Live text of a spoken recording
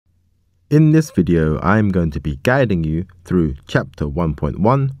In this video, I'm going to be guiding you through Chapter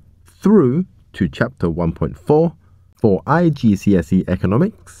 1.1 through to Chapter 1.4 for IGCSE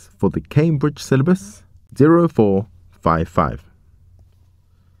Economics for the Cambridge syllabus 0455.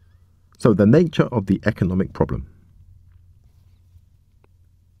 So, the nature of the economic problem.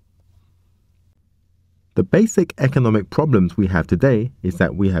 The basic economic problems we have today is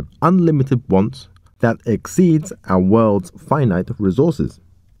that we have unlimited wants that exceeds our world's finite resources.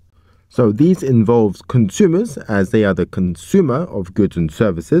 So these involves consumers as they are the consumer of goods and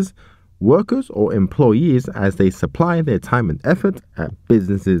services, workers or employees as they supply their time and effort at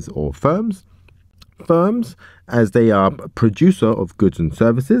businesses or firms, firms as they are producer of goods and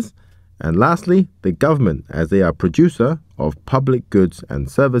services, and lastly, the government as they are producer of public goods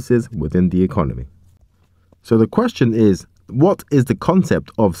and services within the economy. So the question is, what is the concept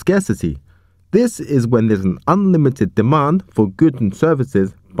of scarcity? This is when there's an unlimited demand for goods and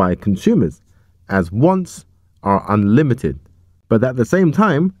services by consumers, as wants are unlimited, but at the same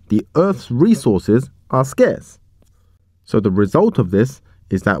time, the Earth's resources are scarce. So the result of this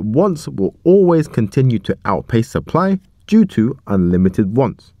is that wants will always continue to outpace supply due to unlimited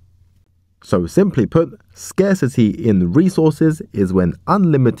wants. So simply put, scarcity in resources is when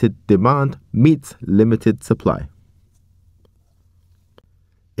unlimited demand meets limited supply.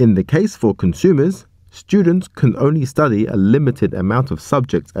 In the case for consumers, students can only study a limited amount of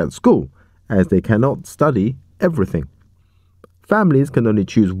subjects at school, as they cannot study everything. Families can only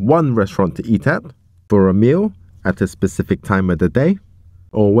choose one restaurant to eat at for a meal at a specific time of the day,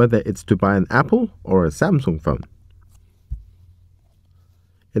 or whether it's to buy an Apple or a Samsung phone.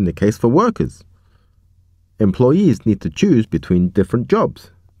 In the case for workers, employees need to choose between different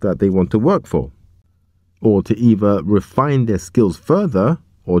jobs that they want to work for, or to either refine their skills further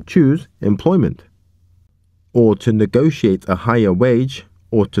or choose employment, or to negotiate a higher wage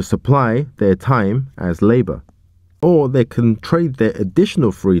or to supply their time as labor, or they can trade their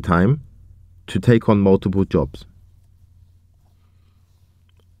additional free time to take on multiple jobs.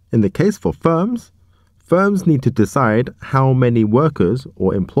 In the case for firms need to decide how many workers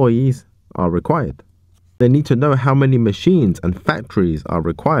or employees are required. They need to know how many machines and factories are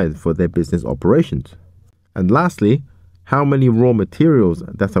required for their business operations. And lastly, how many raw materials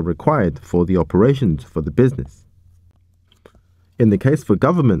that are required for the operations for the business. In the case for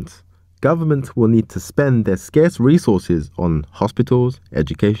governments will need to spend their scarce resources on hospitals,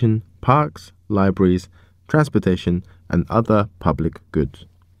 education, parks, libraries, transportation, and other public goods.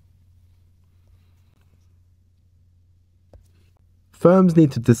 Firms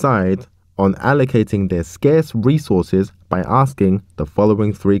need to decide on allocating their scarce resources by asking the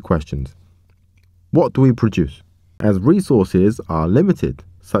following three questions. What do we produce? As resources are limited,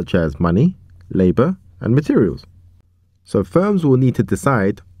 such as money, labor, and materials. So firms will need to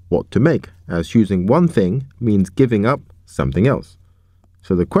decide what to make, as choosing one thing means giving up something else.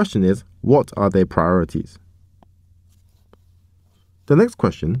 So the question is, what are their priorities? The next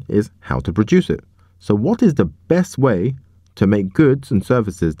question is how to produce it. So what is the best way to make goods and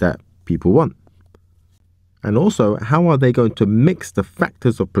services that people want? And also, how are they going to mix the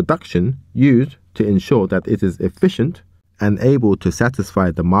factors of production used to ensure that it is efficient and able to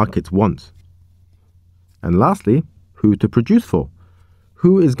satisfy the market's wants? And lastly, who to produce for?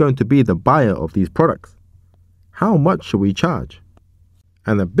 Who is going to be the buyer of these products? How much should we charge?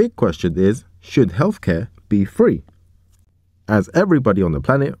 And the big question is, should healthcare be free? As everybody on the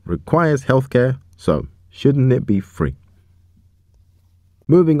planet requires healthcare, so shouldn't it be free?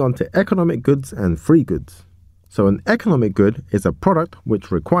 Moving on to economic goods and free goods. So an economic good is a product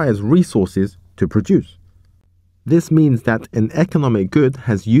which requires resources to produce. This means that an economic good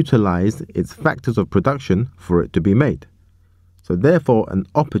has utilized its factors of production for it to be made. So therefore, an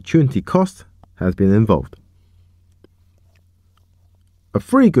opportunity cost has been involved. A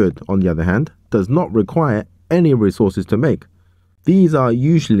free good, on the other hand, does not require any resources to make. These are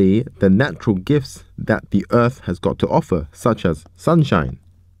usually the natural gifts that the earth has got to offer, such as sunshine,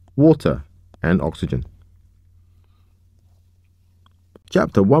 water, and oxygen.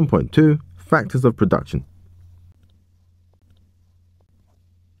 Chapter 1.2 Factors of Production.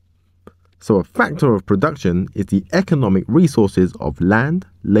 So a factor of production is the economic resources of land,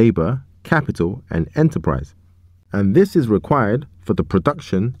 labor, capital, and enterprise. And this is required for the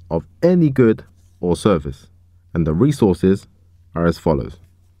production of any good or service. And the resources are as follows.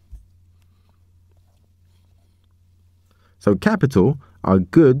 So capital are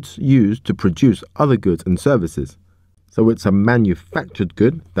goods used to produce other goods and services. So it's a manufactured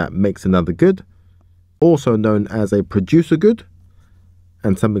good that makes another good, also known as a producer good.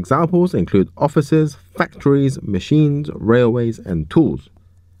 And some examples include offices, factories, machines, railways, and tools.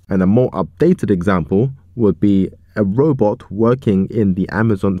 And a more updated example would be a robot working in the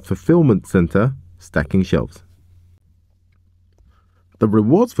Amazon fulfillment center stacking shelves. The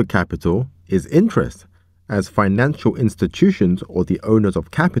rewards for capital is interest, as financial institutions or the owners of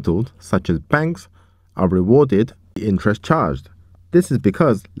capital, such as banks, are rewarded the interest charged. This is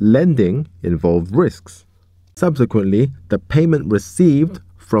because lending involves risks. Subsequently, the payment received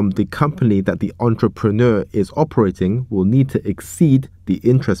from the company that the entrepreneur is operating will need to exceed the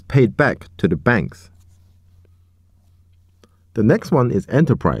interest paid back to the banks. The next one is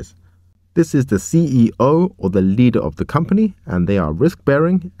enterprise. This is the CEO or the leader of the company, and they are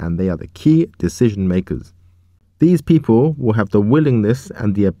risk-bearing and they are the key decision makers. These people will have the willingness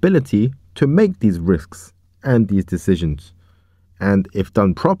and the ability to make these risks and these decisions. And if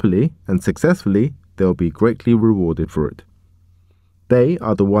done properly and successfully, they'll be greatly rewarded for it. They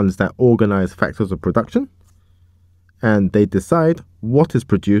are the ones that organize factors of production, and they decide what is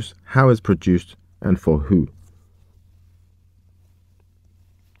produced, how it's produced, and for who.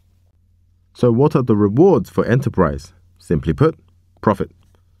 So what are the rewards for enterprise? Simply put, profit.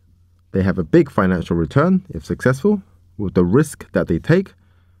 They have a big financial return if successful. With the risk that they take,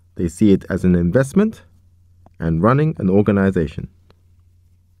 they see it as an investment and running an organization.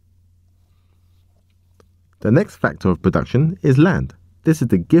 The next factor of production is land. This is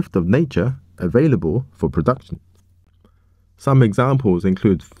the gift of nature available for production. Some examples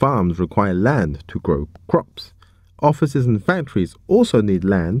include farms require land to grow crops. Offices and factories also need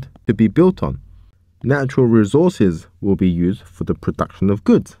land to be built on. Natural resources will be used for the production of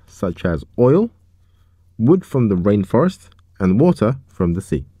goods, such as oil, wood from the rainforest, and water from the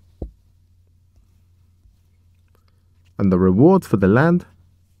sea. And the reward for the land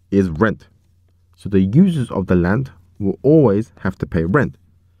is rent. So the users of the land will always have to pay rent,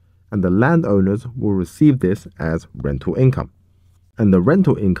 and the landowners will receive this as rental income. And the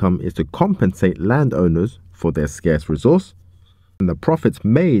rental income is to compensate landowners for their scarce resource, and the profits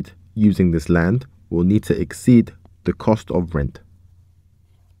made using this land will need to exceed the cost of rent.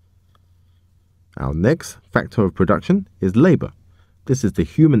 Our next factor of production is labor. This is the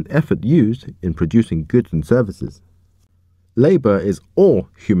human effort used in producing goods and services. Labor is all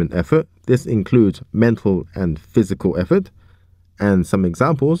human effort. This includes mental and physical effort, and some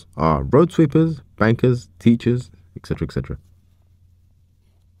examples are road sweepers, bankers, teachers, etc., etc.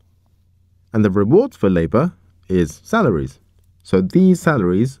 And the rewards for labor is salaries. So these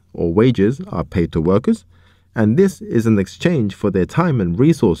salaries or wages are paid to workers, and this is an exchange for their time and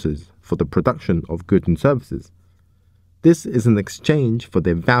resources for the production of goods and services. This is an exchange for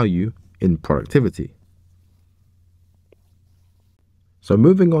their value in productivity. So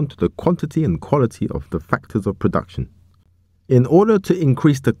moving on to the quantity and quality of the factors of production. In order to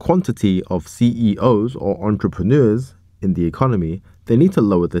increase the quantity of CEOs or entrepreneurs in the economy, they need to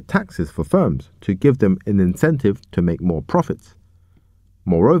lower the taxes for firms to give them an incentive to make more profits.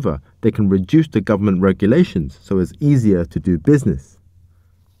 Moreover, they can reduce the government regulations so it's easier to do business.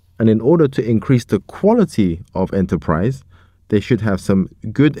 And in order to increase the quality of enterprise, they should have some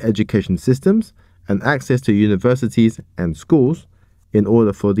good education systems and access to universities and schools in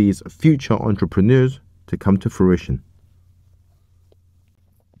order for these future entrepreneurs to come to fruition.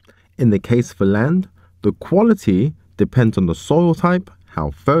 In the case for land, the quality depends on the soil type,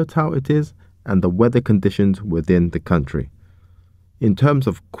 how fertile it is, and the weather conditions within the country. In terms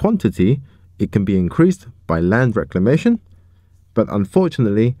of quantity, it can be increased by land reclamation, but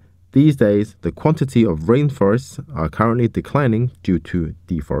unfortunately, these days the quantity of rainforests are currently declining due to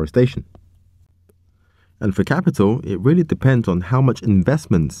deforestation. And for capital, it really depends on how much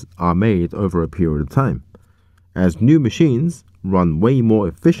investments are made over a period of time, as new machines run way more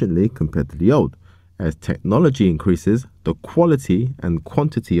efficiently compared to the old. As technology increases, the quality and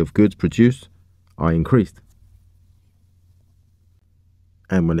quantity of goods produced are increased.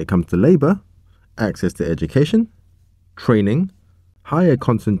 And when it comes to labor, access to education, training, higher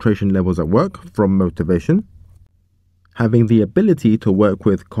concentration levels at work from motivation, having the ability to work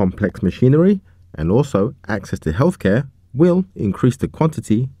with complex machinery, and also access to healthcare will increase the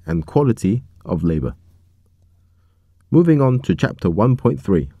quantity and quality of labor. Moving on to Chapter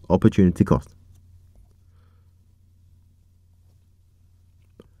 1.3, Opportunity Cost.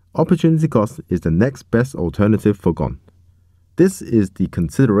 Opportunity cost is the next best alternative forgone. This is the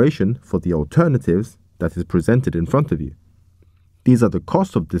consideration for the alternatives that is presented in front of you. These are the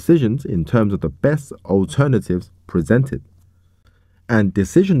cost of decisions in terms of the best alternatives presented. And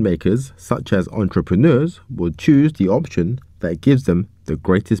decision makers, such as entrepreneurs, will choose the option that gives them the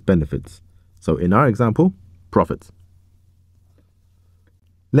greatest benefits. So in our example, profits.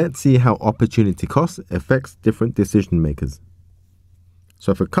 Let's see how opportunity cost affects different decision makers.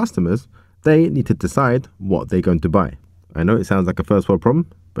 So for customers, they need to decide what they're going to buy. I know it sounds like a first world problem,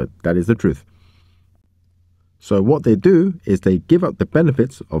 but that is the truth. So what they do is they give up the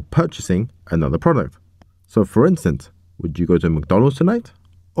benefits of purchasing another product. So for instance, would you go to McDonald's tonight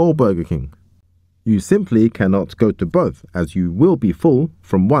or Burger King? You simply cannot go to both, as you will be full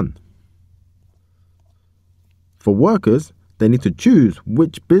from one. For workers, they need to choose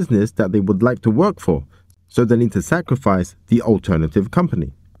which business that they would like to work for, so they need to sacrifice the alternative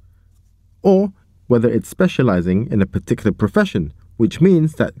company. Or whether it's specializing in a particular profession, which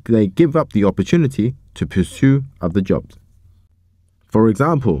means that they give up the opportunity to pursue other jobs. For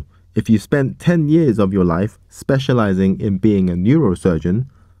example, if you spent 10 years of your life specializing in being a neurosurgeon,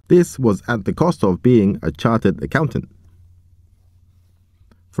 this was at the cost of being a chartered accountant.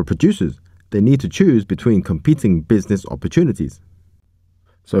 For producers, they need to choose between competing business opportunities.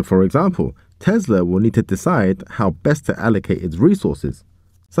 So for example, Tesla will need to decide how best to allocate its resources,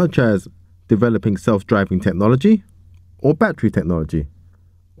 such as developing self-driving technology or battery technology,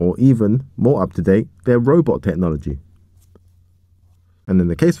 or even more up to date, their robot technology. And in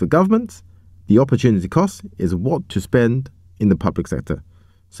the case for governments, the opportunity cost is what to spend in the public sector.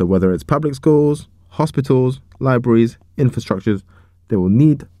 So whether it's public schools, hospitals, libraries, infrastructures, they will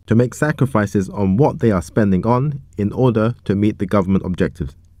need to make sacrifices on what they are spending on in order to meet the government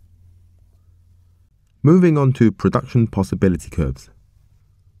objectives. Moving on to production possibility curves.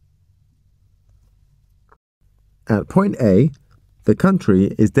 At point A, the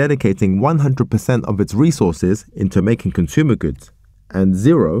country is dedicating 100% of its resources into making consumer goods and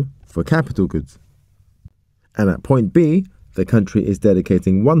 0 for capital goods. And at point B, the country is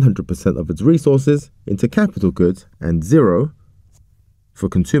dedicating 100% of its resources into capital goods and 0 for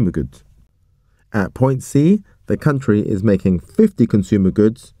consumer goods. At point C, the country is making 50 consumer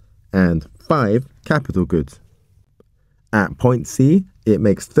goods and 5 capital goods. At point C, it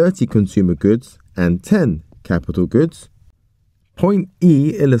makes 30 consumer goods and 10 capital goods. Point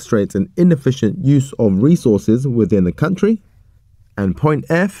E illustrates an inefficient use of resources within the country. And point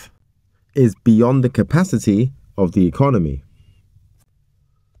F is beyond the capacity of the economy.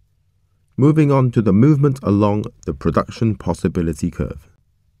 Moving on to the movement along the production possibility curve.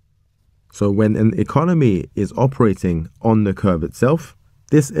 So when an economy is operating on the curve itself,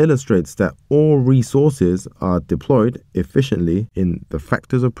 this illustrates that all resources are deployed efficiently in the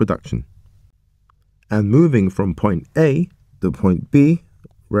factors of production. And moving from point A to point B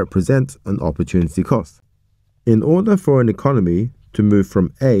represents an opportunity cost. In order for an economy to move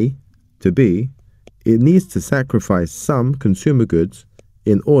from A to B, it needs to sacrifice some consumer goods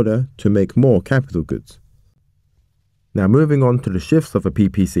in order to make more capital goods. Now moving on to the shifts of a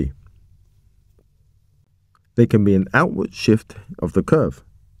PPC. They can be an outward shift of the curve,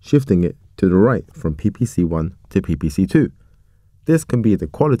 shifting it to the right from PPC1 to PPC2. This can be the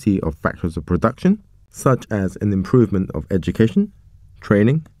quality of factors of production, such as an improvement of education,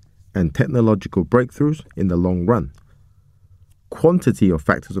 training, and technological breakthroughs in the long run. Quantity of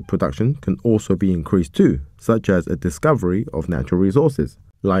factors of production can also be increased too, such as a discovery of natural resources,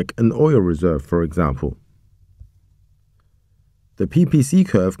 like an oil reserve, for example. The PPC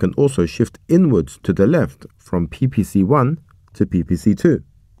curve can also shift inwards to the left from PPC1 to PPC2.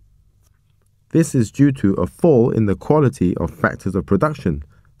 This is due to a fall in the quality of factors of production,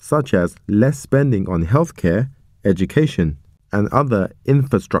 such as less spending on healthcare, education, and other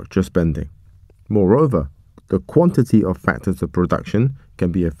infrastructure spending. Moreover, the quantity of factors of production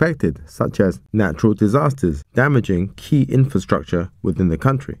can be affected, such as natural disasters damaging key infrastructure within the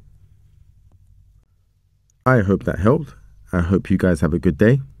country. I hope that helped. I hope you guys have a good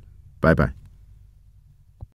day. Bye-bye.